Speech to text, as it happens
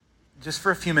just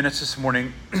for a few minutes this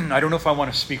morning, I don't know if I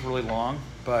want to speak really long,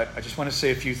 but I just want to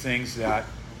say a few things that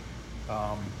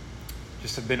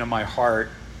just have been on my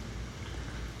heart.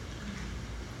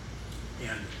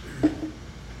 And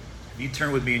if you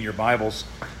turn with me in your Bibles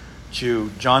to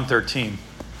John 13,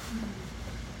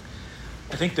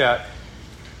 I think that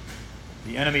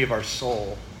the enemy of our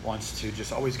soul wants to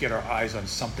just always get our eyes on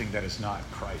something that is not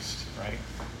Christ, right?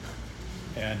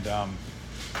 And,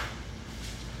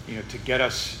 to get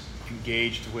us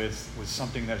engaged with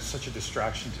something that is such a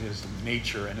distraction to his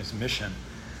nature and his mission.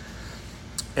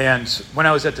 And when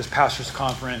I was at this pastor's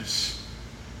conference,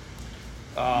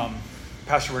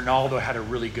 Pastor Ronaldo had a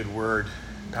really good word.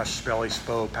 Pastor Spelly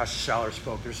spoke, Pastor Schaller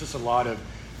spoke. There's just a lot of,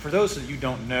 for those that you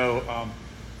don't know,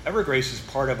 Evergrace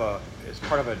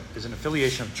is an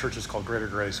affiliation of churches called Greater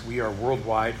Grace. We are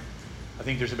worldwide. I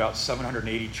think there's about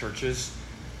 780 churches,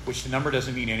 which the number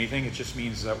doesn't mean anything. It just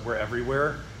means that we're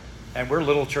everywhere. And we're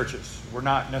little churches. We're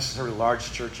not necessarily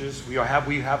large churches. We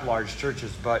have large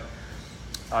churches, but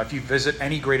if you visit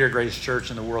any Greater Grace church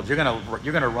in the world, you're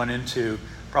gonna run into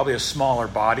probably a smaller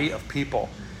body of people,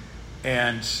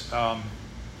 and so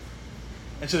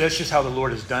that's just how the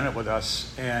Lord has done it with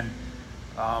us. And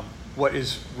what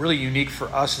is really unique for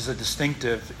us as a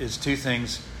distinctive is two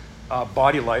things: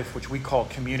 body life, which we call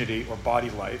community or body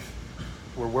life,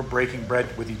 where we're breaking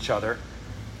bread with each other.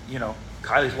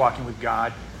 Kylie's walking with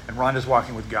God, and Rhonda's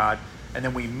walking with God, and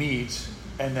then we meet,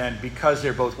 and then because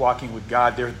they're both walking with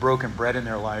God, there's broken bread in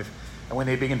their life, and when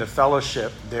they begin to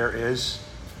fellowship, there is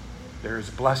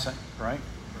blessing, right?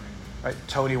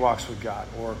 Tony walks with God,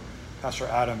 or Pastor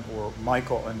Adam, or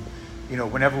Michael, and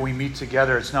whenever we meet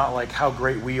together, it's not like how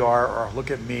great we are, or look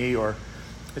at me, or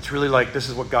it's really like this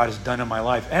is what God has done in my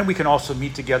life. And we can also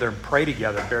meet together and pray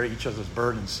together, bear each other's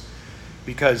burdens,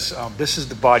 because this is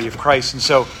the body of Christ. And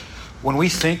so when we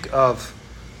think of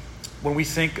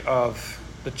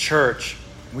the church,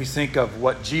 we think of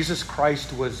what Jesus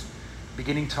Christ was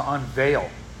beginning to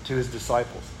unveil to his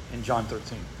disciples in John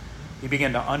 13. He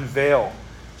began to unveil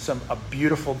a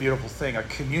beautiful, beautiful thing, a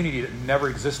community that never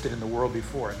existed in the world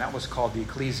before, and that was called the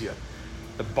ecclesia,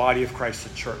 the body of Christ,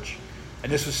 the church.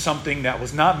 And this was something that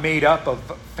was not made up of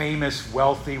famous,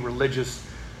 wealthy, religious,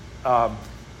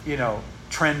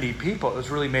 trendy people. It was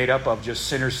really made up of just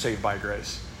sinners saved by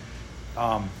grace.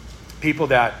 People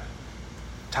that,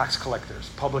 tax collectors,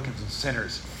 publicans and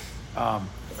sinners,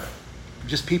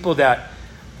 just people that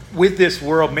with this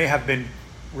world may have been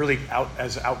really out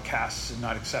as outcasts and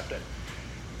not accepted.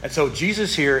 And so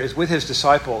Jesus here is with his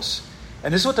disciples,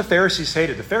 and this is what the Pharisees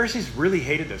hated. The Pharisees really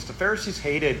hated this. The Pharisees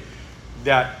hated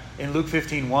that in Luke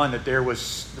 15:1 that there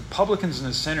was the publicans and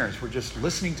the sinners were just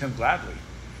listening to him gladly.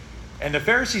 And the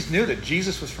Pharisees knew that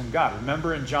Jesus was from God.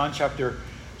 Remember in John chapter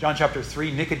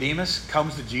 3, Nicodemus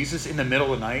comes to Jesus in the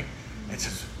middle of the night and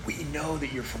says, "We know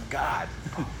that you're from God."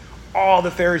 All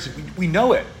the Pharisees, we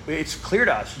know it. It's clear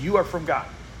to us. You are from God.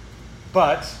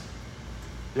 But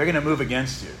they're going to move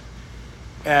against you.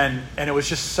 And it was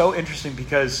just so interesting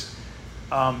because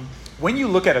when you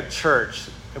look at a church,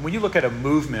 and when you look at a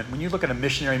movement, when you look at a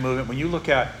missionary movement, when you look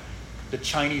at the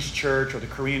Chinese church or the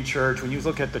Korean church, when you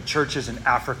look at the churches in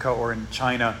Africa or in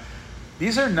China,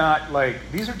 these are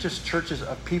just churches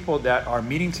of people that are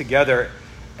meeting together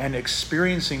and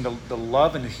experiencing the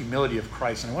love and the humility of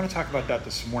Christ. And I want to talk about that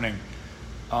this morning.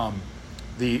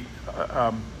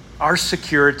 Our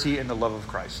security in the love of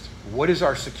Christ. What is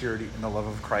our security in the love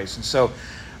of Christ? And so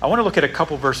I want to look at a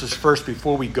couple verses first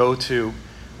before we go to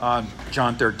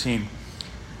John 13.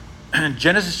 In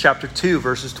Genesis chapter 2,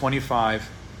 verses 25,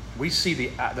 we see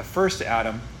the first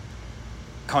Adam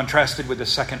contrasted with the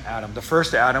second Adam. The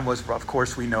first Adam was, of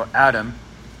course, we know Adam,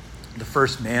 the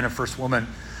first man and first woman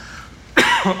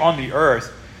on the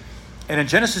earth. And in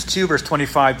Genesis 2, verse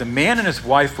 25, the man and his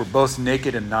wife were both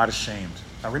naked and not ashamed.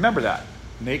 Now remember that,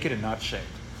 naked and not ashamed.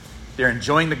 They're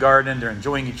enjoying the garden, they're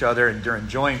enjoying each other, and they're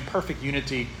enjoying perfect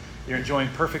unity. They're enjoying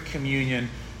perfect communion.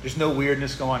 There's no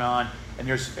weirdness going on, and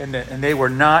they were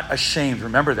not ashamed.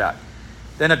 Remember that.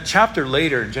 Then a chapter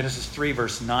later, in Genesis 3,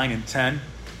 verse 9 and 10,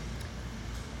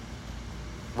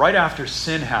 right after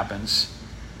sin happens,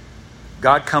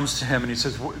 God comes to him and he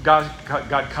says, God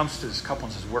comes to this couple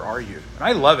and says, "Where are you?" And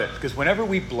I love it because whenever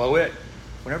we blow it,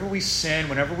 whenever we sin,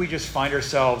 whenever we just find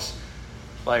ourselves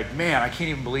like, man, I can't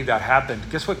even believe that happened.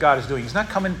 Guess what God is doing? He's not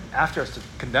coming after us to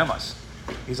condemn us.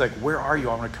 He's like, "Where are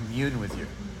you? I want to commune with you.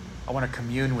 I want to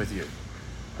commune with you.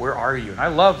 Where are you?" And I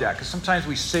love that because sometimes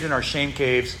we sit in our shame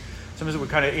caves. Sometimes we're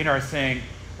kind of in our thing.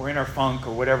 We're in our funk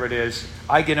or whatever it is.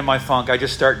 I get in my funk. I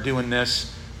just start doing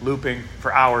this, looping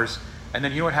for hours. And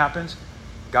then you know what happens?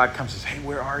 God comes and says, "Hey,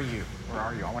 where are you? Where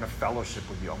are you? I want to fellowship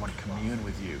with you. I want to commune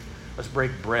with you. Let's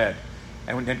break bread.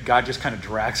 And then God just kind of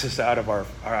drags us out of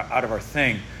our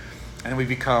thing, and then we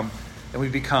become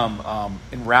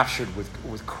enraptured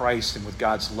with Christ and with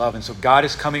God's love. And so God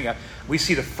is coming up. We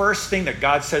see the first thing that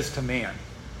God says to man.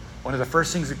 One of the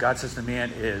first things that God says to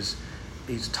man is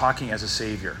he's talking as a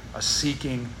savior, a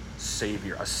seeking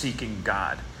savior, a seeking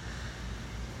God.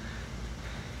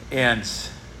 And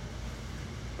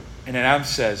then Adam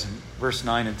says in verse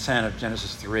 9 and 10 of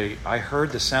Genesis 3, I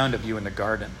heard the sound of you in the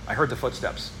garden. I heard the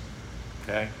footsteps.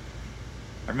 Okay?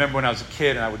 I remember when I was a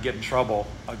kid and I would get in trouble,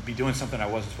 I'd be doing something I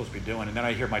wasn't supposed to be doing, and then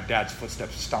I'd hear my dad's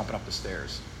footsteps stomping up the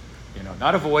stairs.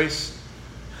 Not a voice,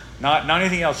 not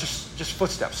anything else, just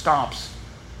footsteps, stomps,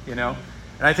 And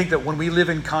I think that when we live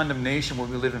in condemnation,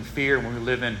 when we live in fear, when we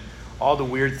live in all the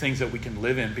weird things that we can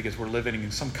live in because we're living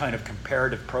in some kind of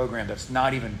comparative program that's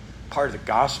not even part of the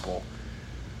gospel,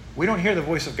 we don't hear the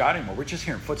voice of God anymore. We're just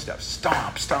hearing footsteps,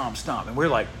 stomp, stomp, stomp, and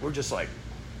we're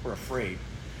afraid.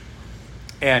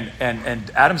 And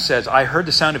Adam says, I heard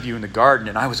the sound of you in the garden,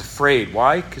 and I was afraid.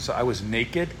 Why? Because I was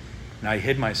naked, and I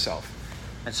hid myself.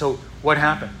 And so what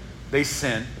happened? They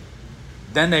sin.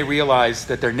 Then they realize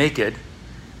that they're naked,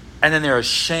 and then they're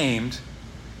ashamed,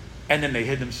 and then they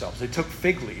hid themselves. They took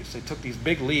fig leaves. They took these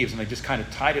big leaves, and they just kind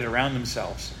of tied it around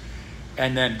themselves.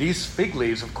 And then these fig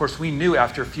leaves, of course, we knew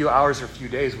after a few hours or a few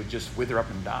days would just wither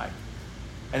up and die.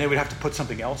 And they would have to put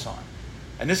something else on.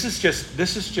 And this is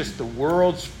just the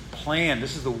world's plan.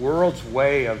 This is the world's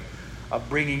way of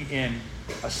bringing in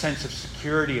a sense of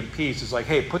security and peace. It's like,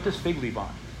 hey, put this fig leaf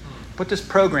on. Put this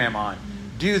program on.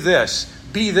 Do this.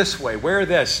 Be this way. Wear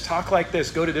this. Talk like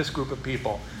this. Go to this group of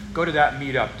people. Go to that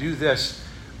meetup. Do this.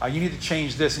 You need to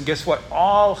change this. And guess what?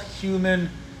 All human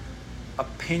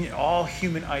opinion, all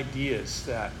human ideas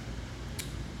that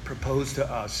propose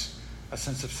to us a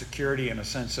sense of security and a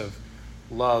sense of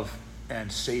love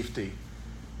and safety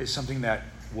is something that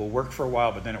will work for a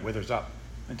while, but then it withers up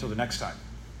until the next time.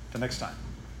 The next time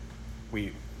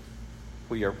we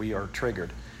are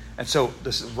triggered. And so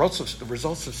the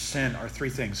results of sin are three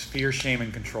things: fear, shame,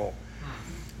 and control.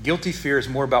 Guilty fear is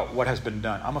more about what has been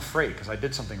done. I'm afraid because I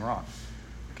did something wrong.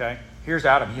 Okay? Here's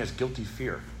Adam. He has guilty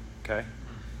fear. Okay?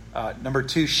 Number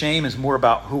two, shame is more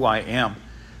about who I am.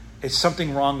 It's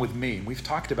something wrong with me. We've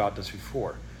talked about this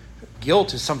before.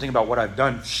 Guilt is something about what I've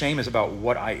done. Shame is about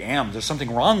what I am. There's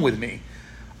something wrong with me.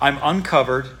 I'm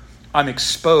uncovered. I'm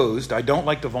exposed. I don't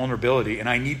like the vulnerability, and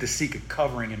I need to seek a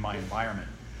covering in my environment.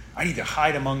 I need to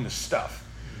hide among the stuff.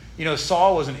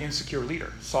 Saul was an insecure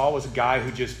leader. Saul was a guy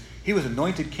he was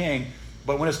anointed king,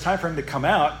 but when it's time for him to come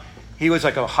out, he was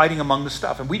like hiding among the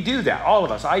stuff. And we do that. All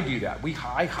of us. I do that.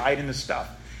 I hide in the stuff.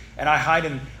 And I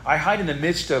hide in the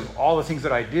midst of all the things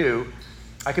that I do.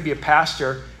 I could be a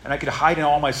pastor, and I could hide in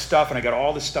all my stuff, and I got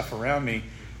all this stuff around me.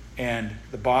 And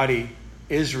the body,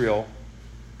 Israel,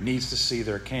 needs to see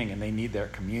their king, and they need their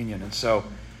communion. And so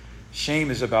shame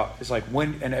is like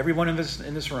when, and everyone in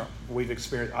this room, we've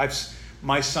experienced.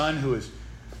 My son, who is,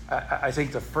 I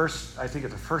think the first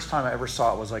time I ever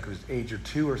saw it was like it was age of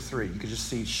 2 or 3. You could just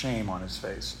see shame on his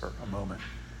face for a moment,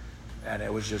 and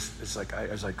I was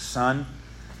like, son,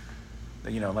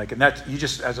 and that you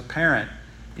just, as a parent,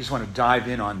 you just want to dive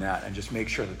in on that and just make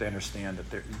sure that they understand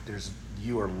that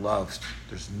you are loved.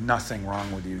 There's nothing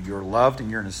wrong with you. You're loved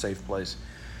and you're in a safe place.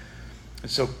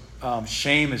 And so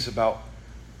shame is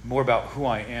more about who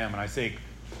I am. And I think,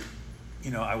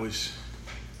 I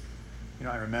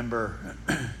remember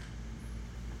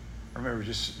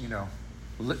just,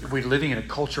 we're living in a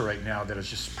culture right now that is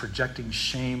just projecting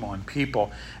shame on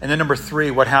people. And then number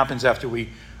 3, what happens after we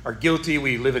are guilty,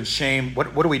 we live in shame?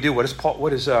 What do we do? What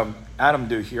does Adam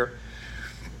do here?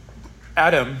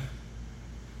 Adam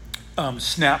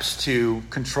snaps to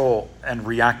control and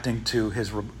reacting to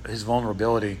his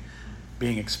vulnerability,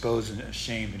 being exposed and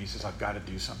ashamed, and he says, I've got to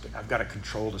do something. I've got to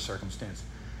control the circumstance.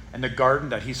 And the garden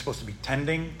that he's supposed to be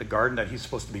tending, the garden that he's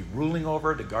supposed to be ruling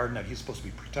over, the garden that he's supposed to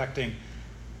be protecting,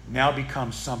 now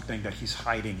becomes something that he's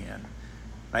hiding in. And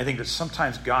I think that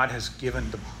sometimes God has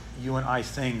given you and I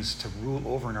things to rule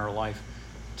over in our life,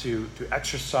 to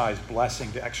exercise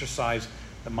blessing, to exercise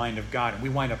the mind of God. And we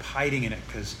wind up hiding in it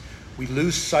because we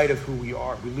lose sight of who we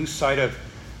are. We lose sight of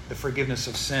the forgiveness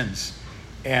of sins.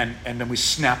 And then we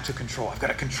snap to control. I've got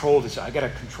to control this. I've got to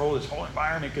control this whole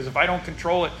environment, because if I don't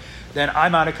control it, then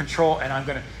I'm out of control,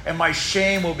 and my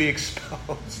shame will be exposed.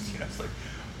 It's like,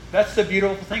 that's the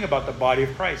beautiful thing about the body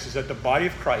of Christ, is that the body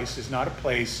of Christ is not a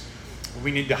place where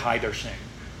we need to hide our shame.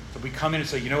 So we come in and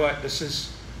say, you know what,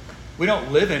 we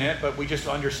don't live in it, but we just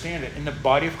understand it. In the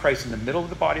body of Christ, in the middle of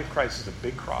the body of Christ, is a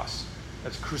big cross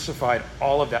that's crucified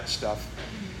all of that stuff.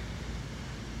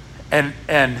 And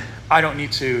I don't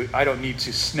need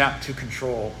to snap to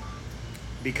control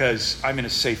because I'm in a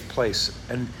safe place.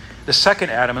 And the second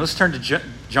Adam, and let's turn to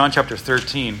John chapter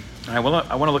 13. And I want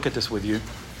to look at this with you.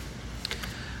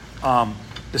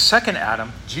 The second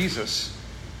Adam, Jesus,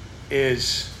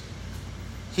 is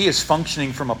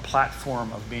functioning from a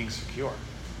platform of being secure.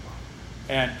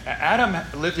 And Adam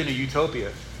lived in a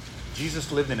utopia.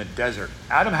 Jesus lived in a desert.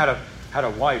 Adam had a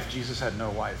wife. Jesus had no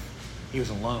wife. He was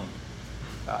alone.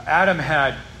 Adam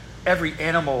had every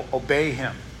animal obey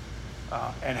him,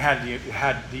 and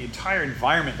had the entire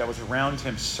environment that was around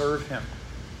him serve him.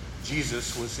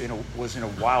 Jesus was in a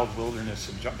wild wilderness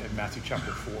in Matthew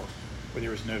chapter 4, where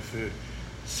there was no food.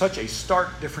 Such a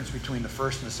stark difference between the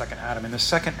first and the second Adam. And the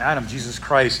second Adam, Jesus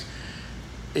Christ,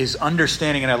 is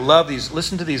understanding, and I love these.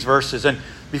 Listen to these verses. And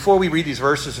before we read these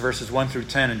verses 1 through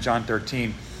 10 in John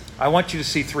 13, I want you to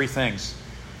see three things.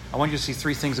 I want you to see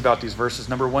three things about these verses.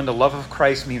 Number one, the love of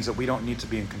Christ means that we don't need to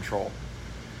be in control.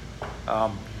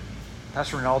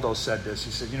 Pastor Ronaldo said this.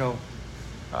 He said,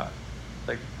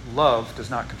 love does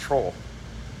not control.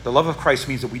 The love of Christ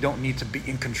means that we don't need to be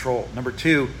in control. Number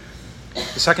two,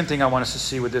 the second thing I want us to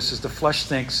see with this is the flesh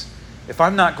thinks, if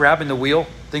I'm not grabbing the wheel,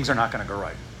 things are not going to go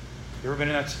right. You ever been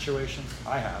in that situation?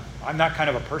 I have. I'm that kind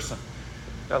of a person.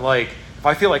 That if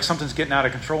I feel like something's getting out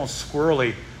of control and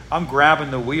squirrely, I'm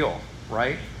grabbing the wheel,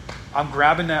 right? I'm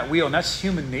grabbing that wheel, and that's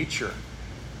human nature.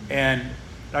 And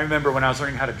I remember when I was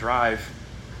learning how to drive,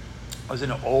 I was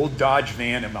in an old Dodge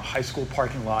van in a high school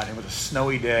parking lot. It was a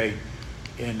snowy day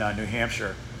in New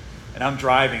Hampshire. And I'm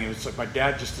driving. It was like my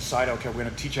dad just decided, okay, we're going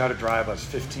to teach you how to drive. I was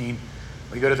 15.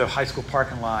 We go to the high school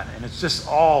parking lot, and it's just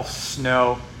all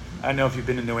snow. I don't know if you've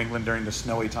been in New England during the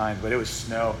snowy times, but it was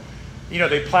snow.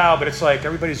 They plow, but it's like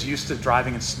everybody's used to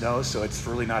driving in snow, so it's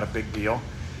really not a big deal.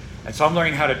 And so I'm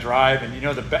learning how to drive, and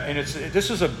this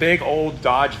was a big old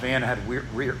Dodge van that had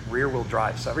rear wheel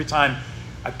drive. So every time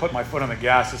I put my foot on the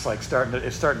gas, it's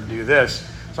starting to do this.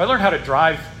 So I learned how to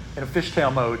drive in a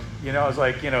fishtail mode. I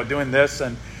was doing this,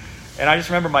 and I just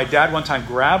remember my dad one time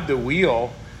grabbed the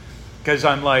wheel because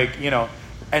I'm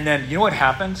and then you know what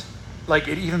happened? It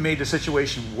even made the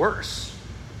situation worse.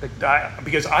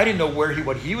 Because I didn't know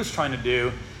what he was trying to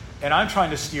do, and I'm trying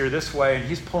to steer this way, and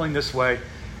he's pulling this way,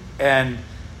 and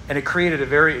it created a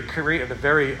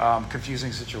very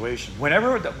confusing situation.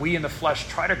 Whenever that we in the flesh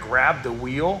try to grab the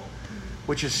wheel,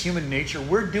 which is human nature,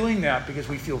 we're doing that because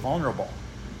we feel vulnerable.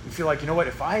 We feel like,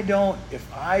 if I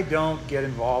don't get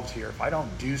involved here, if I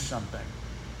don't do something,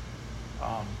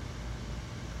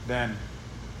 then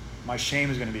my shame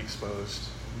is going to be exposed,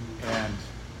 and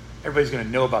everybody's going to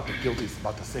know about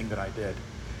the thing that I did.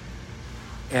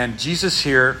 And Jesus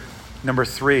here, number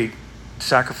 3,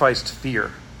 sacrificed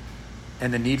fear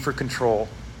and the need for control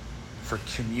for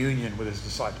communion with his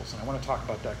disciples. And I want to talk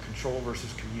about that, control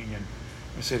versus communion.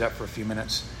 Let me say that for a few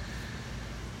minutes.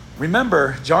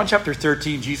 Remember, John chapter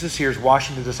 13, Jesus here is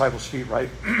washing the disciples' feet, right?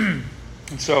 And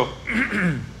so,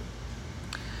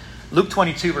 Luke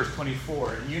 22, verse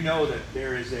 24, and you know that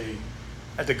there is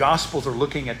the Gospels are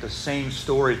looking at the same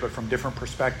stories, but from different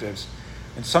perspectives.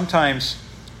 And sometimes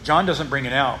John doesn't bring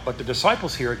it out, but the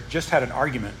disciples here just had an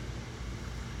argument.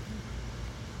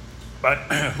 But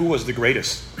who was the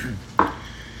greatest?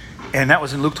 And that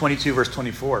was in Luke 22, verse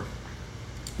 24.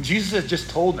 Jesus had just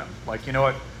told them,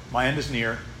 my end is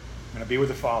near. I'm going to be with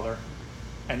the Father.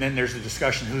 And then there's a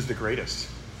discussion, who's the greatest?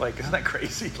 Isn't that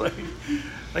crazy?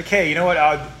 Hey, you know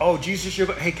what? Jesus,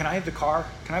 hey, can I have the car?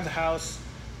 Can I have the house?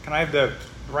 Can I have the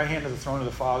right hand of the throne of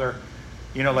the Father?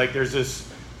 There's this,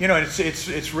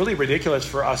 it's really ridiculous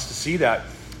for us to see that,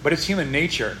 but it's human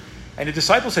nature. And the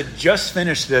disciples had just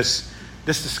finished this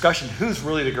discussion. Who's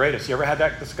really the greatest? You ever had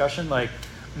that discussion?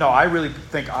 No, I really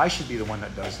think I should be the one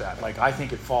that does that. I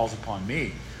think it falls upon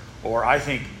me, or I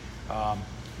think,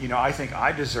 I think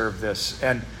I deserve this.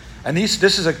 And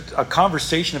this is a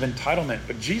conversation of entitlement.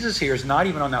 But Jesus here is not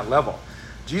even on that level.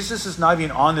 Jesus is not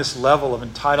even on this level of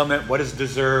entitlement, what is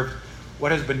deserved,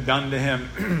 what has been done to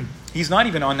him. He's not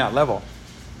even on that level.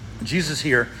 Jesus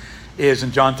here is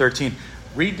in John 13.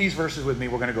 Read these verses with me.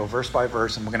 We're going to go verse by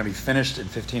verse, and we're going to be finished in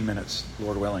 15 minutes,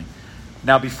 Lord willing.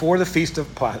 Now, before the feast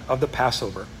of the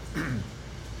Passover,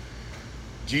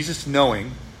 Jesus,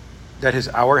 knowing that his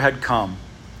hour had come,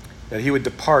 that he would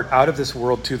depart out of this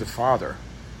world to the Father,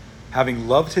 having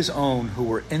loved his own who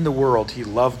were in the world, he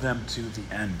loved them to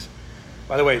the end.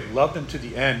 By the way, love them to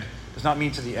the end does not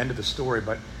mean to the end of the story,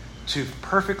 but to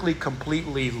perfectly,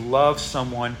 completely love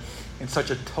someone in such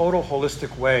a total,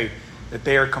 holistic way that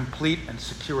they are complete and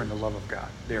secure in the love of God.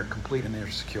 They are complete and they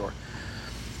are secure.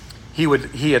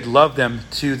 He had loved them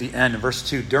to the end. In verse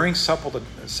 2, during supper,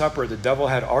 the devil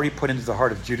had already put into the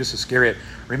heart of Judas Iscariot.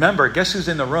 Remember, guess who's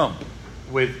in the room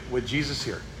with Jesus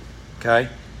here? Okay?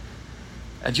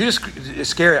 And Judas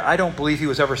Iscariot, I don't believe he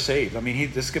was ever saved. I mean,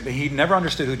 he never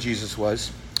understood who Jesus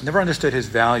was, never understood his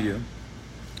value,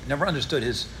 never understood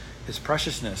his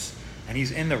preciousness, and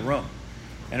he's in the room.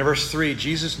 And in verse 3,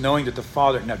 Jesus knowing that the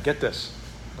Father, now get this,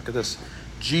 look at this.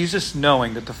 Jesus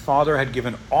knowing that the Father had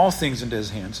given all things into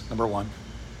his hands, number one.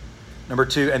 Number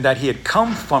two, and that he had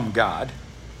come from God,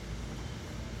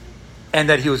 and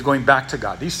that he was going back to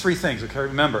God. These three things, okay,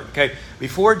 remember, okay,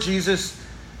 before Jesus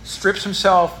strips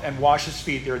himself and washes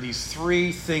feet, there are these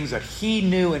three things that he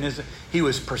knew, and he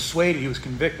was persuaded, he was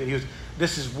convicted,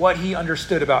 this is what he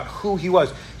understood about who he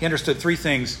was. He understood three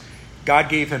things. God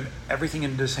gave him everything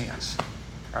into his hands,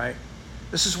 right?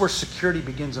 This is where security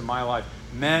begins in my life.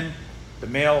 Men, the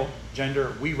male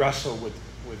gender, we wrestle with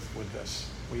this.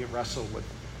 We wrestle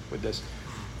with this.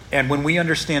 And when we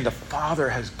understand the Father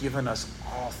has given us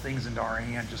all things into our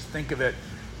hand, just think of it.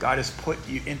 God has put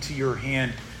you into your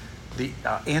hand the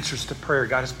answers to prayer.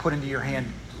 God has put into your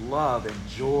hand love and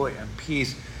joy and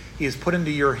peace. He has put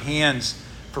into your hands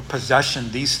for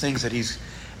possession these things that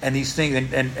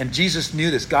and Jesus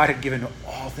knew this. God had given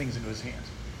all things into his hands.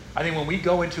 I think when we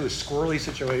go into a squirrely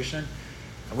situation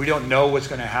and we don't know what's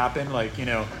going to happen, like,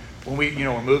 when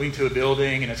we're moving to a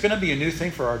building, and it's going to be a new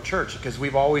thing for our church because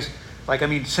we've always,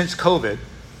 since COVID,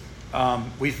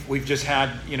 we've just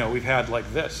had, we've had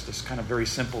like this kind of very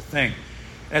simple thing.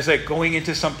 And it's like going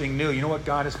into something new. You know what?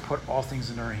 God has put all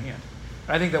things in our hand.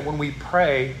 And I think that when we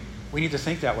pray, we need to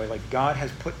think that way. Like, God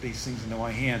has put these things into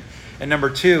my hand. And number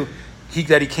two,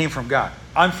 that he came from God.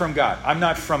 I'm from God. I'm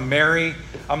not from Mary.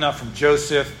 I'm not from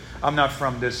Joseph. I'm not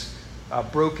from this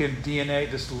broken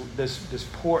DNA, this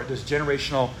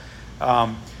generational,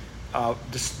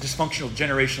 dysfunctional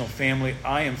generational family.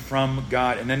 I am from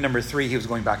God. And then number three, he was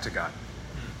going back to God.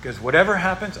 Because whatever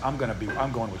happens, I'm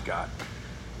going with God.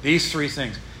 These three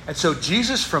things. And so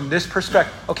Jesus, from this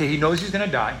perspective, okay, he knows he's going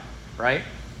to die, right?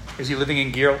 Is he living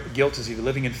in guilt? Is he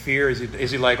living in fear?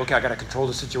 Is he like, okay, I got to control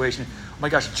the situation. Oh my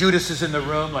gosh, Judas is in the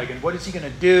room. Like, and what is he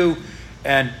going to do?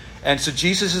 And so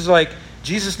Jesus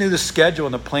knew the schedule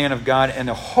and the plan of God and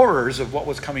the horrors of what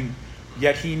was coming,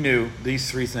 yet he knew these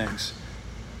three things.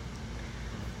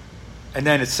 And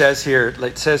then it says here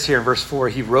in verse 4,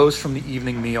 he rose from the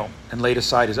evening meal and laid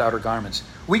aside his outer garments.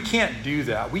 We can't do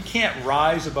that. We can't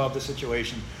rise above the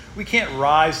situation. We can't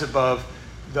rise above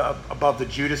the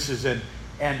Judases and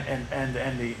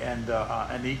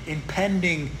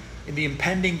the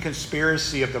impending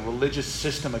conspiracy of the religious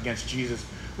system against Jesus.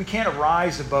 We can't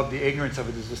rise above the ignorance of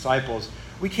his disciples.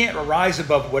 We can't rise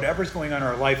above whatever's going on in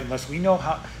our life unless we know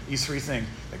how these three things,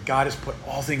 that God has put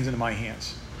all things into my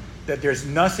hands. That there's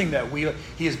nothing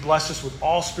he has blessed us with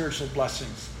all spiritual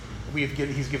blessings.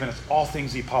 He's given us all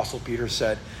things, the Apostle Peter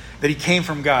said, that he came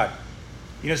from God.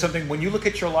 You know something? When you look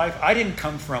at your life, I didn't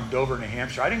come from Dover, New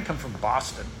Hampshire. I didn't come from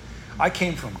Boston. I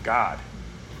came from God.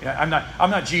 I'm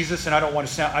not Jesus, and I don't want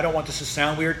this to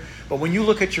sound weird, but when you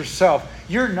look at yourself,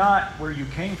 you're not where you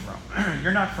came from.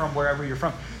 You're not from wherever you're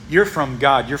from. You're from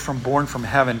God. You're born from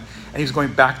heaven, and he's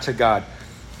going back to God.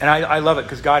 And I love it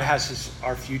because God has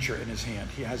our future in his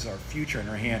hand. He has our future in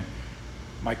our hand.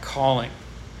 My calling.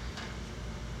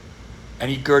 And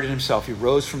he girded himself. He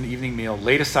rose from the evening meal,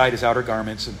 laid aside his outer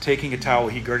garments, and taking a towel,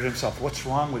 he girded himself. What's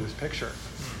wrong with this picture?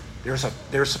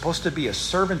 There's supposed to be a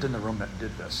servant in the room that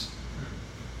did this.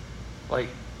 Like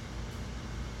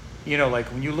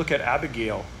when you look at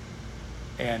Abigail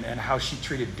and how she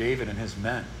treated David and his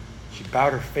men. She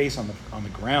bowed her face on the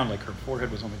ground, like her forehead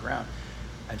was on the ground.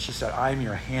 And she said, I am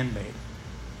your handmaid.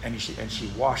 And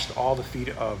she washed all the feet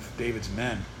of David's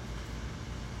men.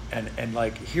 And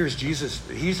like, here's Jesus.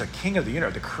 He's a king of the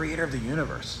universe, the creator of the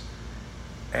universe.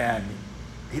 And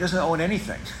he doesn't own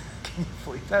anything. Can you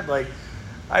believe that? Like,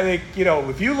 I think,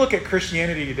 if you look at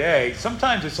Christianity today,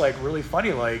 sometimes it's like really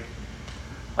funny. Like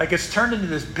it's turned into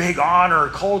this big honor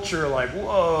culture, like,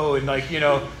 whoa. And like,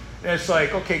 and it's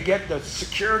like, okay, get the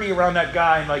security around that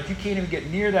guy. And like, you can't even get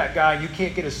near that guy. And you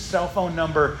can't get his cell phone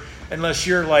number unless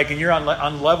you're like, and you're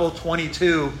on level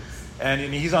 22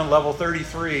 and he's on level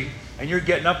 33 and you're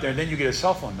getting up there and then you get his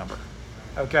cell phone number.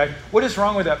 Okay. What is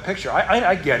wrong with that picture?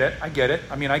 I get it. I get it.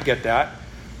 I mean, I get that.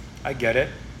 I get it.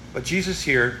 But Jesus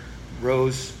here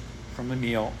rose from the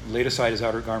meal, laid aside his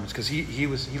outer garments because he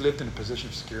lived in a position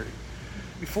of security.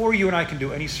 Before you and I can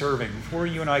do any serving, before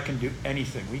you and I can do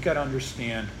anything, we got to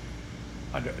understand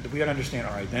our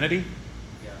identity,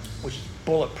 which is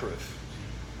bulletproof.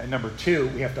 And number two,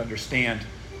 we have to understand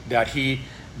that we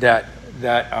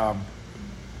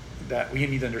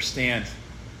need to understand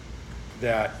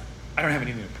that I don't have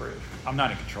anything to prove. I'm not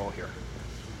in control here.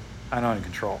 I'm not in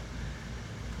control.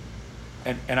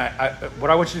 And I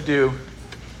what I want you to do,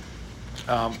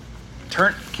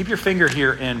 Keep your finger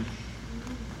here in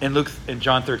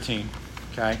John 13,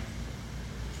 okay?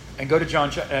 And go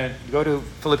to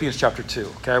Philippians chapter 2,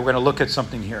 okay? We're going to look at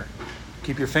something here.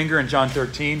 Keep your finger in John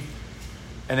 13,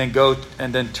 and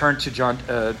then turn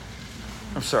to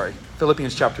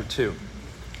Philippians chapter 2.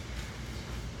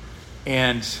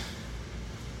 And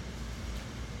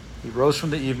he rose from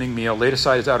the evening meal, laid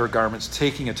aside his outer garments,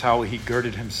 taking a towel, he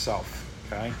girded himself,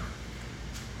 okay?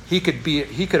 He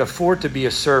could afford to be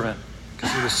a servant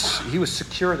because he was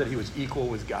secure that he was equal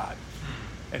with God.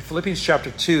 And Philippians chapter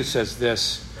 2 says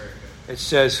this. It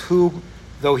says, who,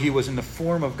 though he was in the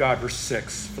form of God, verse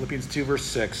 6, Philippians 2, verse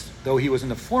 6, though he was in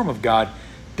the form of God,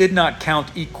 did not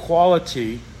count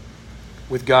equality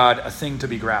with God a thing to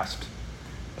be grasped.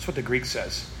 That's what the Greek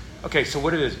says. Okay, so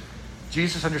what it is,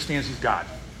 Jesus understands he's God.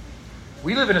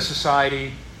 We live in a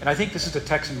society, and I think this is the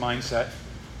Texan mindset,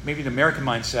 maybe the American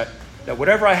mindset, that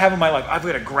whatever I have in my life, I've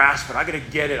got to grasp it, I've got to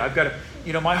get it, I've got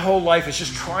to, my whole life is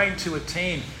just trying to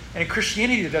attain. And in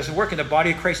Christianity, that doesn't work. In the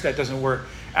body of Christ, that doesn't work.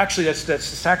 Actually, that's the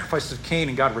sacrifice of Cain,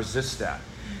 and God resists that.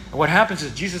 And what happens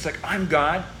is Jesus is like, I'm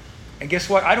God. And guess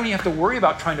what? I don't even have to worry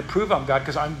about trying to prove I'm God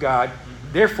because I'm God.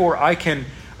 Mm-hmm. Therefore, I can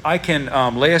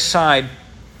lay aside,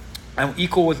 I'm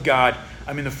equal with God.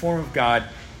 I'm in the form of God.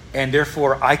 And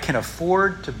therefore, I can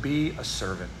afford to be a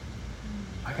servant.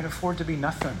 I can afford to be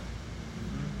nothing.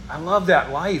 I love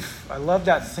that life. I love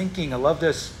that thinking. I love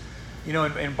this.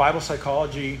 In Bible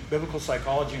psychology, biblical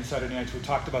psychology in Saturday Nights, we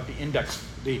talked about the index,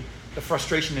 the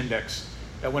frustration index.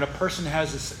 That when a person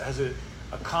has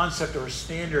a concept or a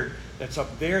standard that's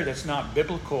up there that's not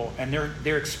biblical, and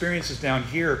their experience is down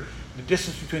here, the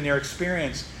distance between their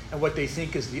experience and what they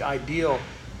think is the ideal,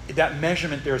 that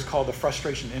measurement there is called the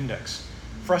frustration index.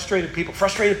 Frustrated people,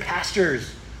 frustrated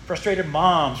pastors, frustrated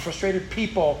moms, frustrated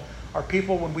people are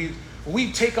people when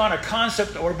we take on a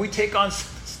concept or we take on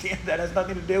stand that has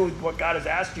nothing to do with what God has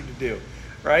asked you to do,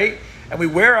 right? And we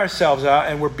wear ourselves out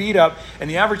and we're beat up, and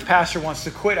the average pastor wants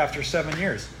to quit after 7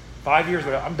 years, 5 years,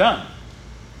 whatever. I'm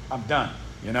done,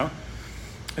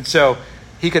 And so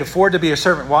he could afford to be a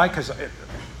servant. Why? Because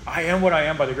I am what I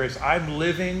am by the grace. I'm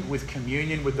living with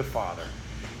communion with the Father.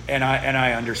 And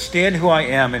I understand who I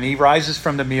am. And he rises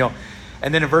from the meal.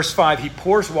 And then in verse 5, he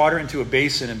pours water into a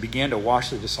basin and began to wash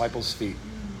the disciples' feet.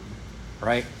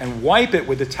 Right? And wipe it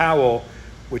with the towel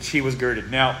which he was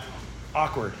girded. Now,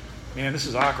 awkward. Man, this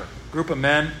is awkward. Group of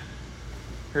men.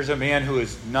 Here's a man who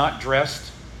is not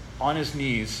dressed, on his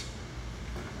knees.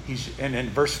 And in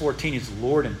verse 14, he's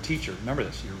Lord and teacher. Remember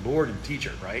this. You're Lord and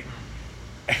teacher, right?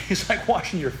 And he's like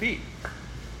washing your feet.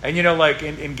 And like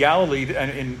in Galilee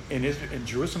and in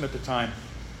Jerusalem at the time,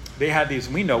 they had these,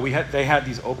 they had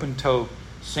these open-toe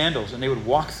sandals, and they would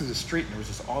walk through the street, and there was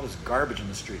just all this garbage in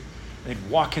the street. And they'd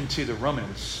walk into the room, and it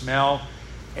would smell,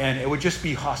 and it would just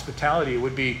be hospitality. It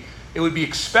would be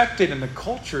expected in the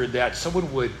culture that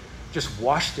someone would just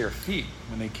wash their feet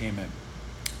when they came in.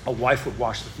 A wife would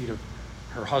wash the feet of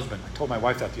her husband. I told my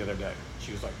wife that the other day.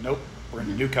 She was like, nope, we're in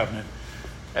the new covenant.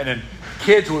 And then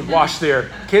kids would wash their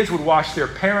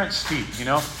parents' feet,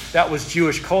 That was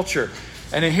Jewish culture.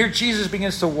 And then here Jesus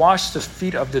begins to wash the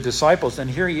feet of the disciples, and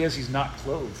here he is, he's not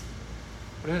clothed.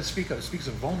 What does it speak of? It speaks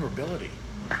of vulnerability.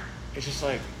 It's just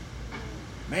like,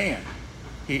 man,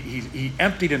 he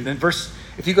emptied him. Then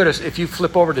if you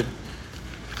flip over to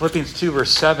Philippians 2,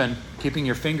 verse 7, keeping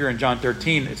your finger in John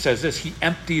 13, it says this: he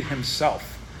emptied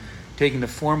himself, taking the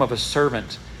form of a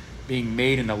servant, being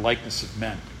made in the likeness of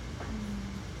men.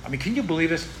 I mean, can you believe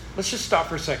this? Let's just stop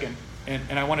for a second,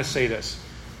 and I want to say this,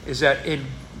 is that in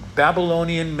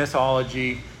Babylonian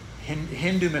mythology,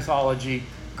 Hindu mythology,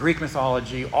 Greek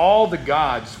mythology, all the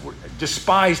gods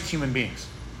despised human beings.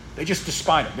 They just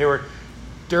despised them. They were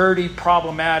dirty,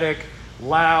 problematic,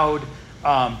 loud,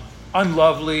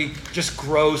 unlovely, just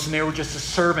gross, and they were just the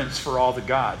servants for all the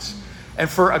gods. And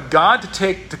for a god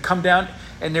to come down,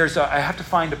 and I have to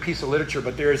find a piece of literature,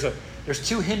 but there's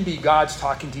two Hindi gods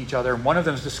talking to each other, and one of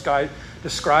them is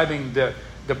describing the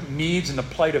needs and the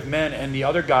plight of men, and the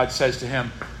other god says to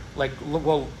him, let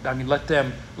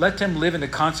them live in the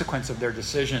consequence of their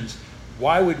decisions.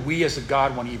 Why would we as a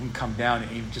God want to even come down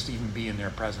and just be in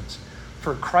their presence?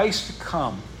 For Christ to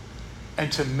come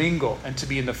and to mingle and to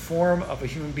be in the form of a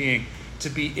human being, to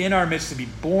be in our midst, to be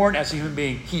born as a human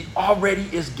being, he already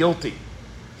is guilty.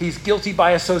 He's guilty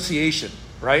by association,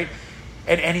 right?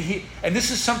 And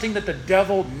this is something that the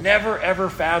devil never ever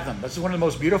fathomed. This is one of the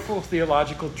most beautiful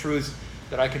theological truths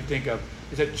that I can think of,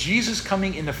 is that Jesus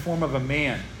coming in the form of a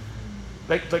man,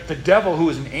 like the devil, who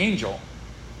is an angel,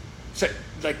 said,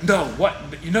 like, no, what?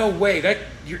 No way,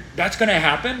 that's going to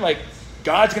happen? Like,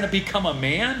 God's going to become a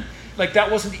man? Like,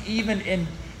 that wasn't even in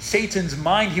Satan's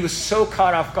mind, he was so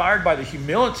caught off guard by the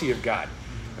humility of God,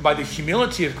 and by the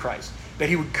humility of Christ, that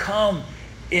he would come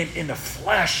in the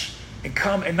flesh and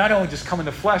come, and not only just come in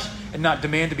the flesh and not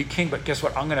demand to be king, but guess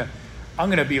what? I'm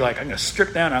gonna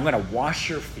strip down, and I'm gonna wash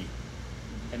your feet.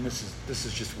 And this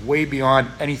is just way beyond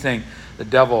anything the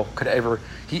devil could ever.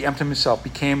 He emptied himself,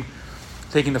 became,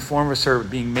 taking the form of a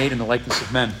servant, being made in the likeness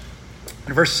of men.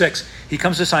 In verse 6, he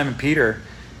comes to Simon Peter,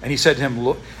 and he said to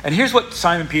him, and here's what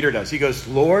Simon Peter does. He goes,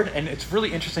 Lord, and it's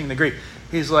really interesting in the Greek.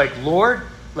 He's like, Lord,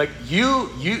 like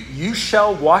you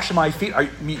shall wash my feet.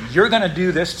 You're going to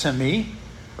do this to me,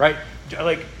 right?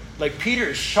 Like Peter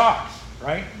is shocked,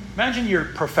 right? Imagine your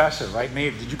professor, right?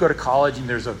 Maybe did you go to college and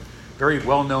there's a very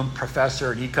well-known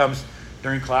professor, and he comes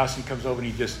during class, he comes over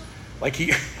and he just like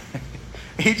he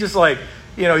just like,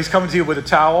 he's coming to you with a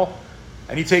towel,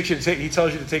 and he tells you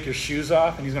to take your shoes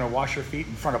off, and he's going to wash your feet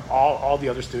in front of all the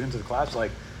other students of the class.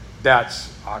 Like,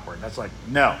 that's awkward. That's like,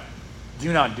 no,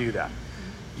 do not do that.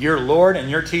 You're Lord and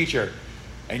your teacher,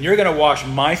 and you're going to wash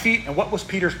my feet. And what was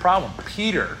Peter's problem?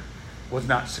 Peter was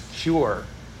not secure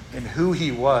in who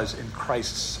he was in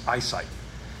Christ's eyesight.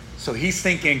 So he's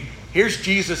thinking, here's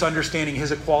Jesus understanding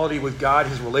his equality with God,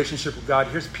 his relationship with God.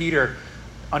 Here's Peter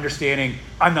understanding,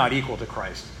 I'm not equal to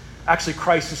Christ. Actually,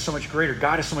 Christ is so much greater.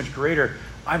 God is so much greater.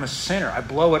 I'm a sinner. I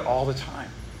blow it all the time.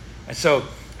 And so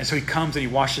he comes and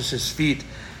he washes his feet.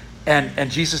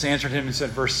 And Jesus answered him and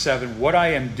said, verse 7, what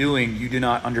I am doing you do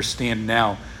not understand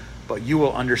now, but you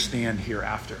will understand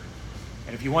hereafter.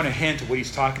 And if you want a hint of what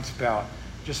he's talking about,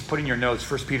 just put in your notes,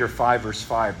 1 Peter 5, verse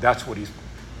 5. That's what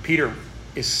Peter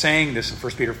is saying this in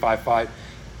 1 Peter 5:5.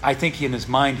 I think in his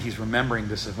mind he's remembering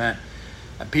this event.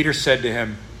 And Peter said to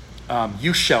him,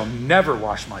 you shall never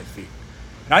wash my feet.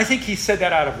 And I think he said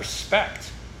that out of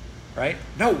respect, right?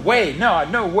 No way.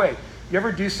 You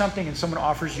ever do something and someone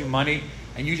offers you money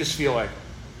and you just feel what?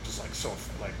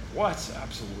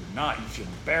 Absolutely not. You feel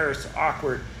embarrassed,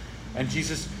 awkward. And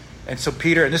so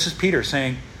Peter, and this is Peter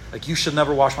saying, like, you should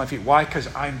never wash my feet. Why?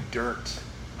 Because I'm dirt.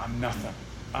 I'm nothing.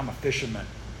 I'm a fisherman.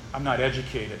 I'm not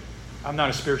educated. I'm not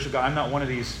a spiritual guy. I'm not one of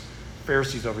these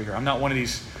Pharisees over here. I'm not one of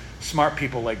these smart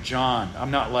people like John.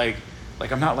 I'm not like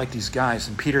these guys.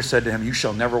 And Peter said to him, you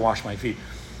shall never wash my feet.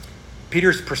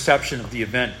 Peter's perception of the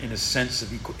event in a sense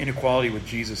of inequality with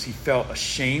Jesus, he felt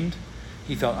ashamed.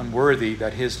 He felt unworthy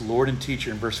that his Lord and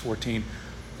teacher in verse 14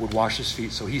 would wash his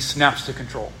feet. So he snaps to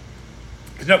control.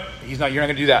 Nope, you're not going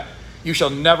to do that. You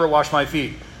shall never wash my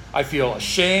feet. I feel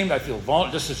ashamed. I feel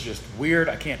vulnerable. This is just weird.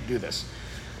 I can't do this.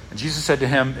 And Jesus said to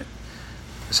him,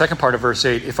 the second part of verse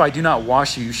 8, if I do not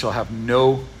wash you, you shall have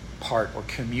no part or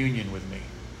communion with me.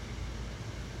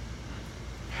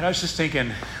 And I was just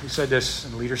thinking, we said this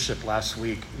in leadership last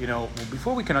week,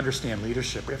 before we can understand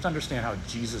leadership, we have to understand how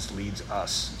Jesus leads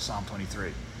us in Psalm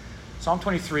 23. Psalm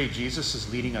 23, Jesus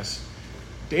is leading us.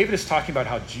 David is talking about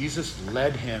how Jesus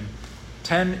led him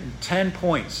 10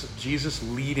 points of Jesus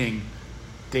leading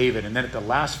David. And then at the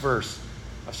last verse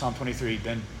of Psalm 23,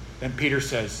 then Peter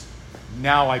says,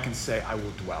 now I can say I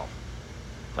will dwell.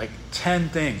 Like 10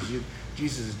 things.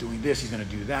 Jesus is doing this, he's going to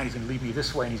do that, he's going to lead me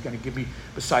this way, and he's going to give me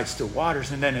beside still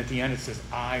waters. And then at the end it says,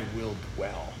 I will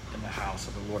dwell in the house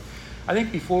of the Lord. I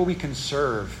think before we can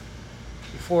serve,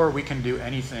 before we can do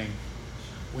anything,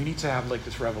 we need to have like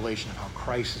this revelation of how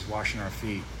Christ is washing our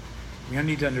feet. We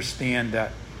need to understand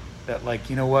that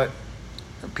you know what?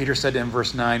 Peter said to him,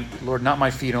 verse 9, Lord, not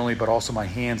my feet only, but also my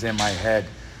hands and my head.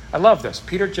 I love this.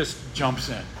 Peter just jumps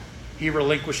in. He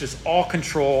relinquishes all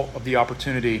control of the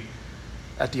opportunity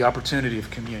at the opportunity of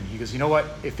communion. He goes, you know what?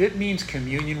 If it means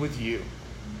communion with you,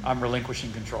 I'm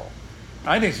relinquishing control. And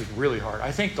I think this is really hard.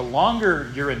 I think the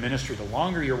longer you're in ministry, the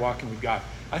longer you're walking with God,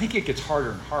 I think it gets harder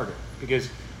and harder because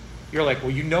you're like, well,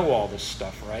 you know all this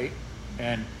stuff, right?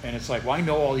 And it's like, well, I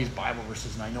know all these Bible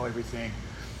verses and I know everything.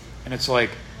 And it's like,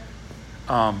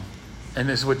 and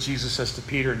this is what Jesus says to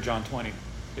Peter in John 20.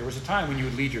 There was a time when you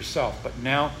would lead yourself, but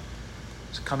now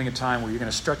it's coming a time where you're going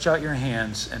to stretch out your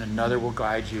hands and another will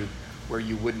guide you where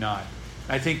you would not.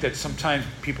 And I think that sometimes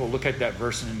people look at that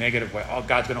verse in a negative way. Oh,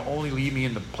 God's going to only lead me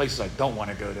in the places I don't want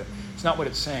to go to. It's not what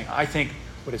it's saying. I think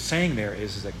what it's saying there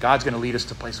is that God's going to lead us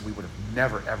to places we would have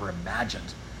never, ever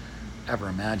imagined. I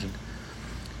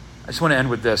just want to end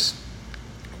with this.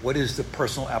 What is the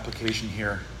personal application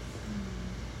here?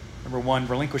 Number one,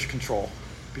 relinquish control,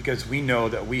 because we know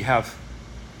that we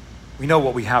know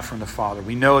what we have from the Father.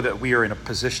 We know that we are in a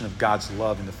position of God's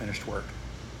love in the finished work.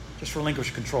 Just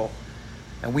relinquish control.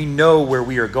 And we know where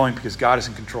we are going because God is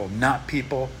in control. Not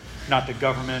people, not the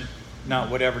government, not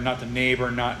whatever, not the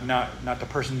neighbor, not the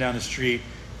person down the street.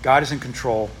 God is in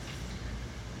control.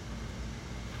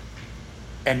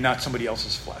 and not somebody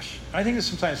else's flesh. And I think that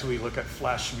sometimes we look at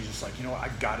flesh and we just like, I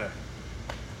gotta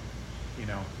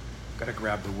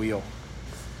grab the wheel.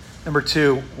 Number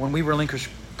 2, when we relinquish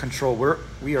control,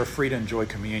 we are free to enjoy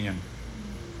communion.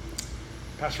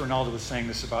 Pastor Ronaldo was saying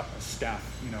this about a staff,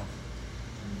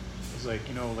 He's like,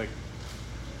 it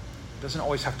doesn't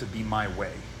always have to be my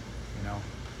way,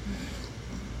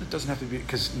 It doesn't have to be,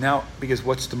 because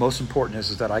what's the most important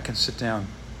is that I can sit down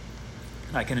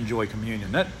and I can enjoy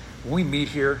communion. That when we meet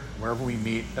here, wherever we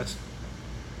meet, that's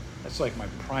like my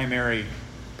primary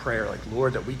prayer, like,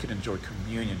 Lord, that we could enjoy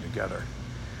communion together.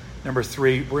 Number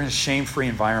 3, we're in a shame-free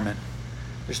environment.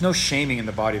 There's no shaming in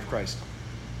the body of Christ.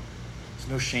 There's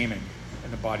no shaming in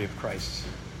the body of Christ.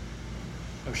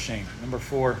 No shame. Number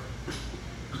 4,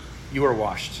 you are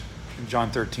washed. In John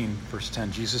 13, verse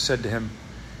 10, Jesus said to him,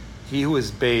 he who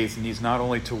is bathed needs not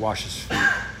only to wash his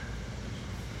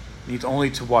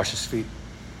feet,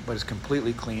 but is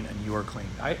completely clean, and you are clean.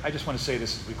 I just want to say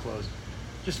this as we close.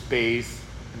 Just bathe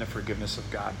in the forgiveness of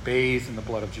God. Bathe in the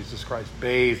blood of Jesus Christ.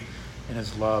 Bathe in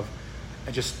his love.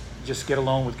 And just get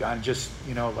alone with God. And just,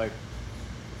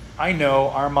 I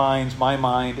know my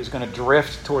mind is going to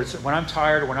drift towards, when I'm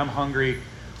tired or when I'm hungry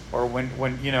or when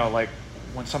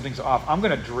something's off, I'm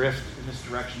going to drift in this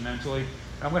direction mentally.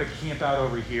 And I'm going to camp out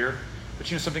over here. But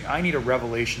something, I need a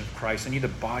revelation of Christ. I need the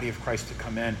body of Christ to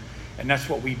come in. And that's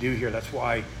what we do here. That's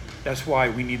why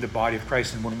we need the body of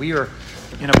Christ. And when we are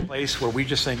in a place where we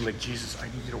just saying, like, Jesus, I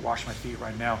need you to wash my feet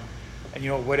right now. And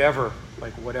whatever,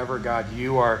 God,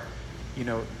 you are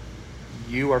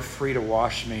free to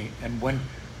wash me. And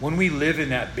when we live in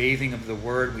that bathing of the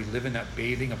word, we live in that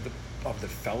bathing of the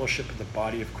fellowship of the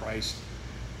body of Christ,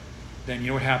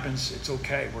 then what happens? It's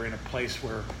okay. We're in a place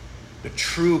where the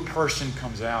true person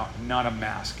comes out, not a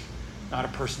mask, not a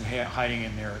person hiding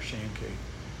in their shame cave.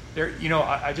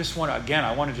 I just want to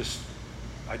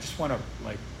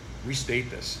restate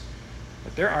this,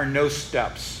 that there are no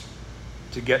steps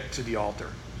to get to the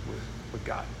altar with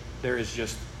God. There's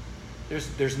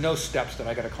no steps that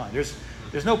I got to climb. There's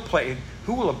no place.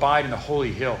 Who will abide in the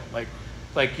holy hill?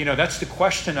 That's the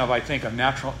question of, I think, a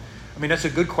natural. I mean, that's a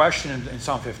good question in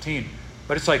Psalm 15,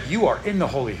 but it's like you are in the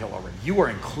holy hill already. You are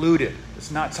included.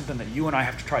 It's not something that you and I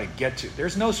have to try to get to.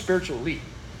 There's no spiritual elite.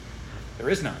 There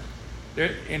is none.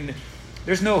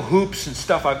 There's no hoops and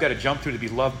stuff I've got to jump through to be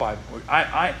loved by.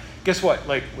 I guess what?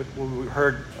 Like what we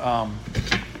heard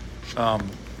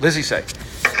Lizzie say.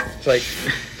 It's like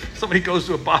somebody goes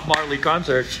to a Bob Marley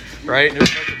concert, right? And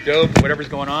there's a dope, whatever's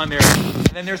going on there, and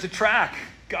then there's a track.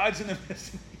 God's in the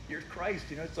midst. Here's Christ.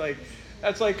 It's like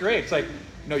that's like great. It's like,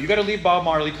 no, you got to leave Bob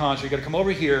Marley concert. You got to come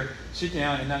over here, sit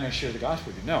down, and I'm going to share the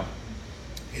gospel with you. No,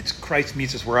 it's Christ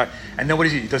meets us where I. And then what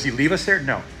does he do? Does he leave us there?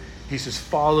 No. He says,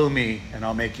 follow me, and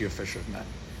I'll make you a fisher of men.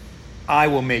 I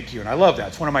will make you. And I love that.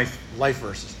 It's one of my life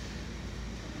verses.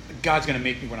 God's going to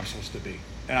make me what I'm supposed to be.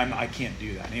 And I can't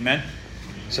do that. Amen?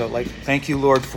 So, thank you, Lord, for